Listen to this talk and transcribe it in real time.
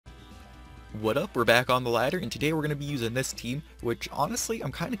What up? We're back on the ladder, and today we're going to be using this team, which honestly,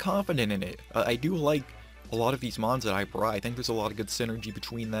 I'm kind of confident in it. I do like a lot of these mons that I brought. I think there's a lot of good synergy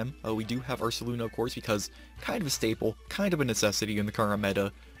between them. We do have Ursaluna, of course, because kind of a staple, kind of a necessity in the current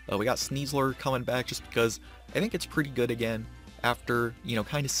meta. We got SNEASLER coming back just because I think it's pretty good again after,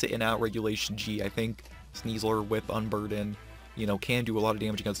 kind of sitting out Regulation G. I think SNEASLER with Unburden, can do a lot of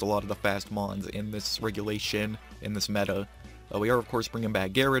damage against a lot of the fast mons in this regulation, in this meta. We are, of course, bringing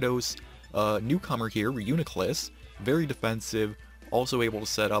back Gyarados. Newcomer here, Reuniclus, very defensive, also able to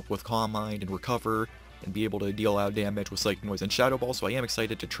set up with Calm Mind and Recover, and be able to deal out damage with Psychic Noise and Shadow Ball, so I am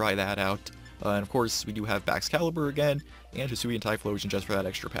excited to try that out. And of course, we do have Excalibur again, and Hisuian Typhlosion just for that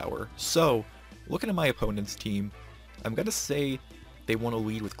extra power. So, looking at my opponent's team, I'm gonna say they want to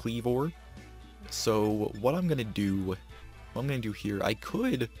lead with Cleavor. So, what I'm gonna do here, I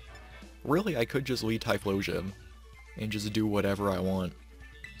could just lead Typhlosion, and just do whatever I want.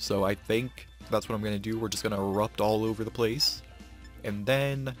 So I think that's what I'm going to do. We're just going to erupt all over the place. And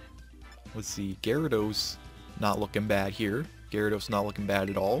then, let's see, Gyarados not looking bad here. Gyarados not looking bad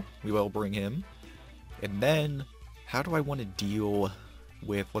at all. We will bring him. And then, how do I want to deal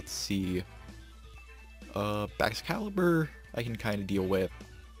with, let's see, Excalibur, I can kind of deal with.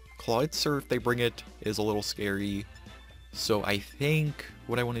 Clawitzer, if they bring it, is a little scary. So I think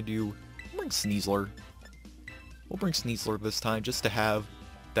what I want to do, I'll bring SNEASLER. We'll bring SNEASLER this time just to have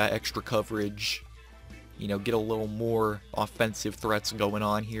that extra coverage, get a little more offensive threats going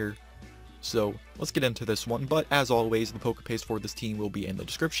on here. So let's get into this one, but as always, the Pokepaste for this team will be in the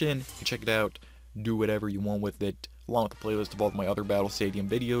description. You can check it out, do whatever you want with it, along with the playlist of all of my other Battle Stadium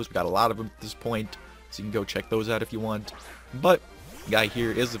videos. We got a lot of them at this point, so you can go check those out if you want. But the guy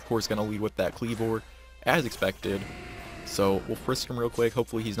here is, of course, going to lead with that Cleavor, as expected. So we'll frisk him real quick,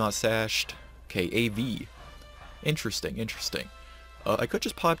 hopefully he's not sashed. Okay, AV. Interesting. I could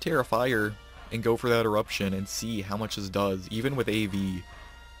just pop Terra Fire and go for that Eruption and see how much this does. Even with AV,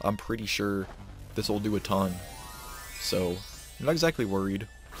 I'm pretty sure this will do a ton. So, I'm not exactly worried.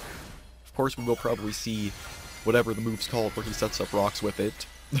 Of course, we will probably see whatever the move's called where he sets up rocks with it.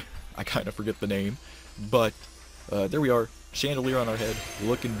 I kind of forget the name. But, there we are. Chandelier on our head.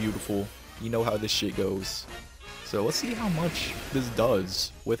 Looking beautiful. You know how this shit goes. So, let's see how much this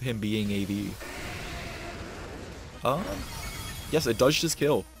does with him being AV. Yes, it does just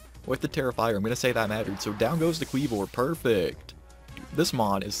kill with the Terra Fire. I'm going to say that mattered. So down goes the Cleavor. Perfect. Dude, this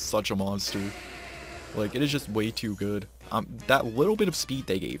mod is such a monster. Like, it is just way too good. That little bit of speed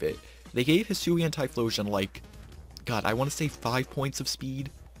they gave it. They gave Hisuian Typhlosion, like, God, I want to say 5 points of speed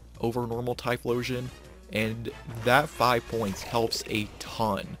over normal Typhlosion. And that 5 points helps a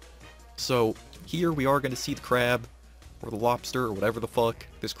ton. So here we are going to see the crab, or the lobster, or whatever the fuck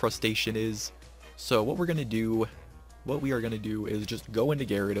this crustacean is. So what we are going to do is just go into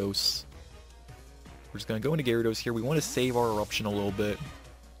Gyarados. We're just going to go into Gyarados here. We want to save our Eruption a little bit.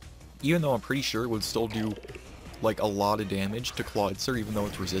 Even though I'm pretty sure it would still do, like, a lot of damage to Clawitzer, even though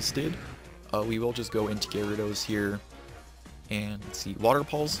it's resisted. We will just go into Gyarados here. And, let's see, Water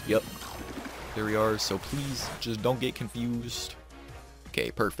Pulse? Yep. There we are. So please, just don't get confused. Okay,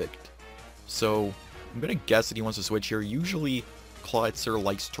 perfect. So, I'm going to guess that he wants to switch here. Usually, Clawitzer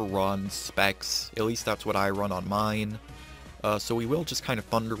likes to run Specs, at least that's what I run on mine. So we will just kind of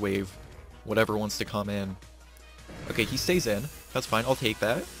Thunder Wave whatever wants to come in. Okay, he stays in. That's fine, I'll take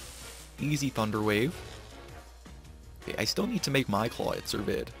that. Easy Thunder Wave. Okay, I still need to make my Clawitzer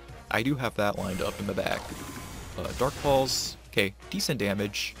vid. I do have that lined up in the back. Dark Balls, okay, decent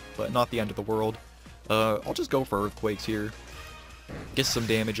damage, but not the end of the world. I'll just go for Earthquakes here. Get some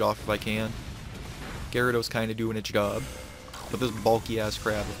damage off if I can. Gyarados kind of doing its job. But this bulky-ass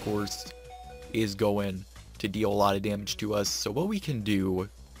crab, of course, is going to deal a lot of damage to us. So what we can do...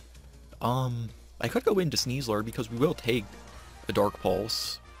 I could go into SNEASLER because we will take the Dark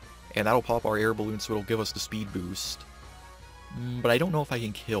Pulse. And that'll pop our Air Balloon, so it'll give us the speed boost. But I don't know if I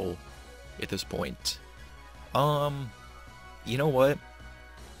can kill at this point. You know what?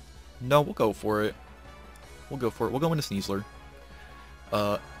 No, we'll go for it. We'll go into SNEASLER.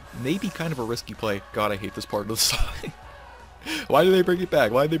 Maybe kind of a risky play. God, I hate this part of the song. Why do they bring it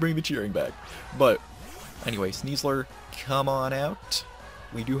back? Why did they bring the cheering back? But, anyway, SNEASLER, come on out.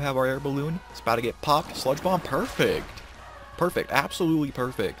 We do have our Air Balloon. It's about to get popped. Sludge Bomb, perfect. Perfect, absolutely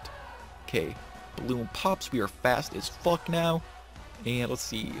perfect. Okay, Balloon pops. We are fast as fuck now. And let's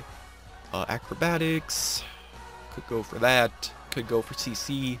see. Acrobatics. Could go for that. Could go for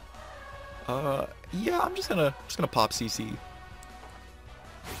CC. Yeah, I'm just gonna pop CC.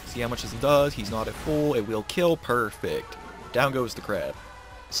 See how much this does. He's not at full. It will kill. Perfect. Down goes the crab.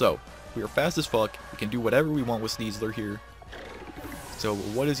 So, we are fast as fuck. We can do whatever we want with SNEASLER here. So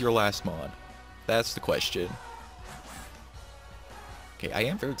what is your last mod? That's the question. Okay, I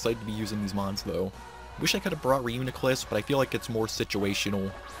am very excited to be using these mods though. Wish I could have brought Reuniclus, but I feel like it's more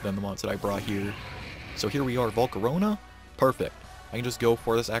situational than the mods that I brought here. So here we are, Volcarona. Perfect. I can just go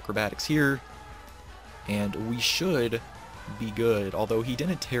for this acrobatics here, and we should be good, although he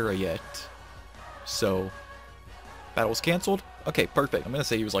didn't Terra yet. So, battle was cancelled. Okay, perfect. I'm gonna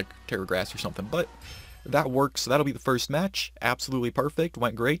say he was like Terra Grass or something, but that works. So that'll be the first match. Absolutely perfect.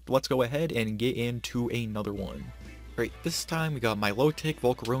 Went great. Let's go ahead and get into another one. Alright, this time we got Milotic,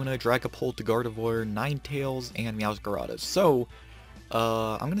 Volcarona, Dragapult, Gardevoir, Ninetales, and Meowscarados. So,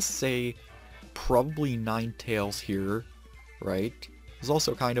 I'm gonna say probably Ninetales here, right? It's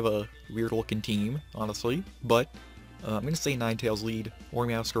also kind of a weird looking team, honestly, but I'm gonna say Ninetales lead or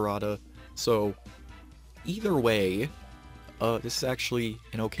Meowscarada. So, either way, this is actually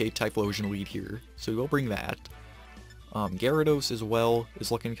an okay Typhlosion lead here, so we'll bring that. Gyarados as well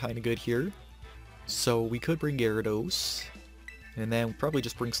is looking kind of good here. So we could bring Gyarados, and then we'll probably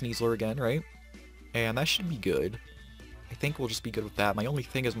just bring SNEASLER again, right? And that should be good. I think we'll just be good with that. My only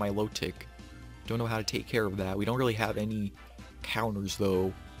thing is Milotic. Don't know how to take care of that. We don't really have any counters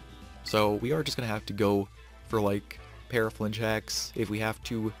though. So we are just going to have to go for like Paraflinch hacks if we have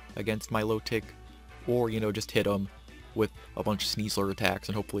to against Milotic, or, you know, just hit him with a bunch of SNEASLER attacks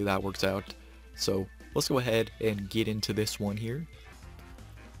and hopefully that works out. So let's go ahead and get into this one here.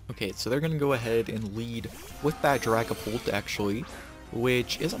 Okay, so they're going to go ahead and lead with that Dragapult, actually,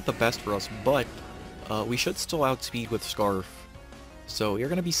 which isn't the best for us, but we should still outspeed with Scarf. So you're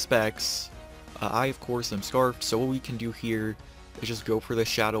going to be Specs. I, of course, am Scarfed, so what we can do here is just go for the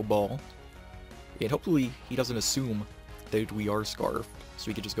Shadow Ball. And hopefully he doesn't assume that we are Scarfed, so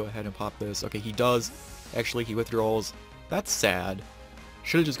we can just go ahead and pop this. Okay, he does. Actually, he withdraws. That's sad.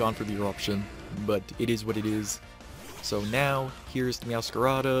 Should have just gone for the Eruption, but it is what it is. So now, here's the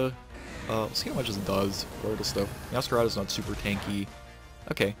Meowscarada. Let's see how much it does for all this stuff. Meowscarada's not super tanky.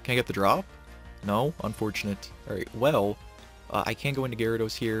 Okay, can I get the drop? No? Unfortunate. Alright, well, I can go into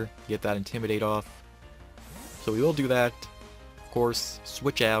Gyarados here, get that Intimidate off. So we will do that. Of course,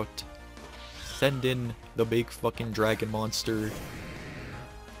 switch out. Send in the big fucking dragon monster.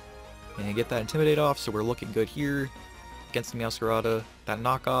 And get that Intimidate off, so we're looking good here. Against the Meowscarada. That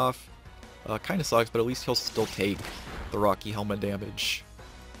knockoff kind of sucks, but at least he'll still take the Rocky Helmet damage.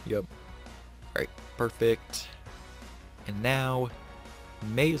 Yep. Alright, perfect. And now,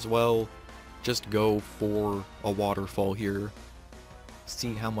 may as well just go for a Waterfall here.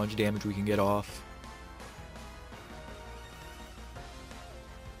 See how much damage we can get off.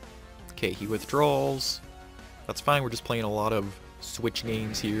 Okay, he withdraws. That's fine, we're just playing a lot of switch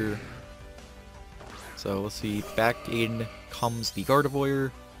games here. So let's see, back in comes the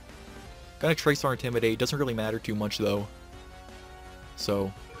Gardevoir. Gonna Trace our Intimidate, doesn't really matter too much though.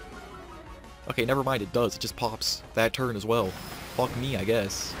 So, okay, never mind, it does, it just pops that turn as well. Fuck me, I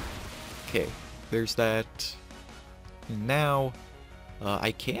guess. Okay, there's that. Now,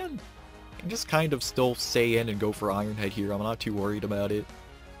 I can just kind of still stay in and go for Iron Head here, I'm not too worried about it.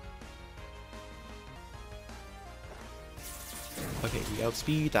 Okay, we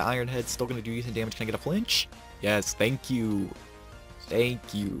outspeed. The Iron Head's still gonna do decent damage. Can I get a flinch? Yes, thank you.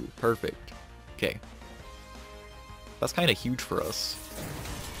 Thank you. Perfect. Okay. That's kind of huge for us.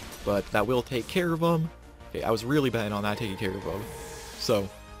 But that will take care of him. Okay, I was really bad on that taking care of him. So,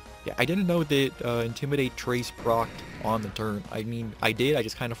 yeah, I didn't know that Intimidate Trace procced on the turn. I mean, I did, I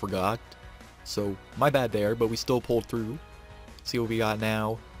just kind of forgot. So, my bad there, but we still pulled through. See what we got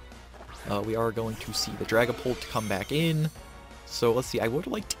now. We are going to see the Dragapult come back in. So let's see, I would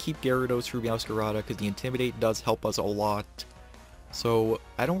like to keep Gyarados through Meowscarada because the Intimidate does help us a lot. So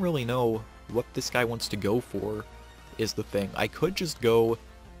I don't really know what this guy wants to go for, is the thing. I could just go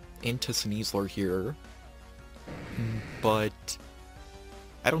into SNEASLER here, but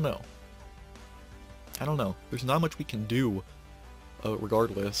I don't know. I don't know. There's not much we can do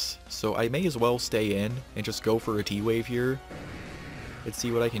regardless, so I may as well stay in and just go for a T-Wave here and see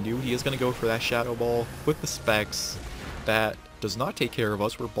what I can do. He is going to go for that Shadow Ball with the Specs. That does not take care of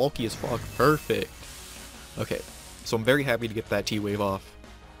us. We're bulky as fuck. Perfect. Okay, so I'm very happy to get that T-Wave off.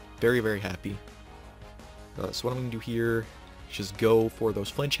 Very, very happy. So what I'm going to do here is just go for those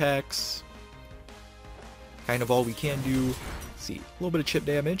flinch hacks. Kind of all we can do. Let's see, a little bit of chip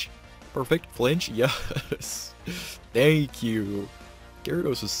damage. Perfect. Flinch. Yes. Thank you.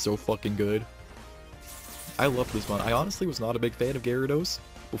 Gyarados is so fucking good. I love this one. I honestly was not a big fan of Gyarados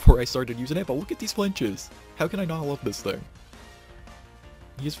before I started using it, but look at these flinches. How can I not love this thing?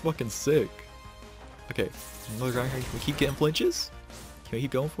 He's fucking sick. Okay, another guy here. Can we keep getting flinches? Can we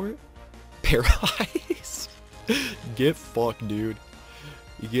keep going for it? Paralyze? Get fucked, dude.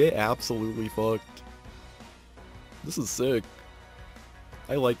 You get absolutely fucked. This is sick.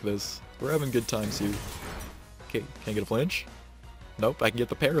 I like this. We're having good times here. Okay, can I get a flinch? Nope, I can get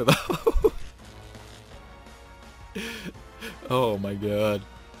the parry though. Oh my god.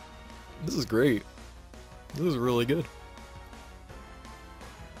 This is great. This is really good.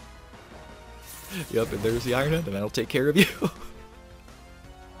 Yep, and there's the Iron Head, and that'll take care of you.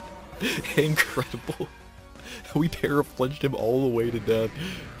 Incredible. We para-flinched him all the way to death.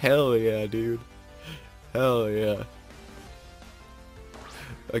 Hell yeah, dude. Hell yeah.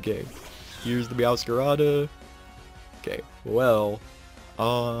 Okay, here's the Meowscarada. Okay, well,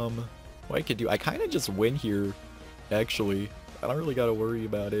 what I could do, I kind of just win here, actually. I don't really gotta worry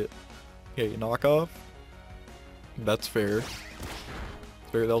about it. Okay, knockoff. That's fair.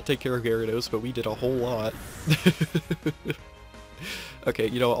 Fair, they'll take care of Gyarados, but we did a whole lot. Okay,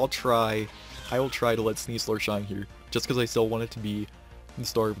 you know, I will try to let SNEASLER shine here, just because I still want it to be the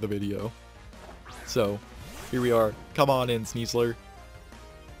start of the video. So, here we are. Come on in, SNEASLER.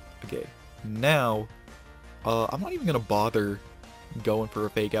 Okay, now, I'm not even gonna bother going for a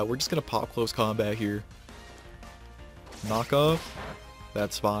fake out. We're just gonna pop close combat here. Knockoff.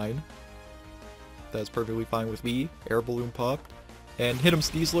 That's fine. That's perfectly fine with me. Air balloon popped. And hit him,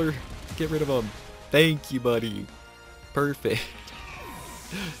 SNEASLER. Get rid of him. Thank you, buddy. Perfect.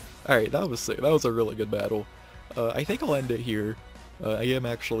 Alright, that was sick. That was a really good battle. I think I'll end it here. I am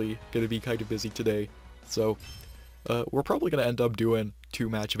actually going to be kind of busy today. So, we're probably going to end up doing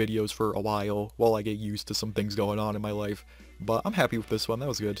 2-match videos for a while I get used to some things going on in my life. But I'm happy with this one. That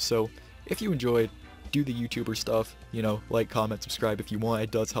was good. So, if you enjoyed, do the YouTuber stuff. You know, like, comment, subscribe if you want.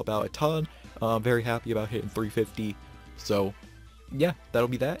 It does help out a ton. I'm very happy about hitting 350. So, yeah, that'll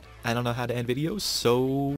be that. I don't know how to end videos, so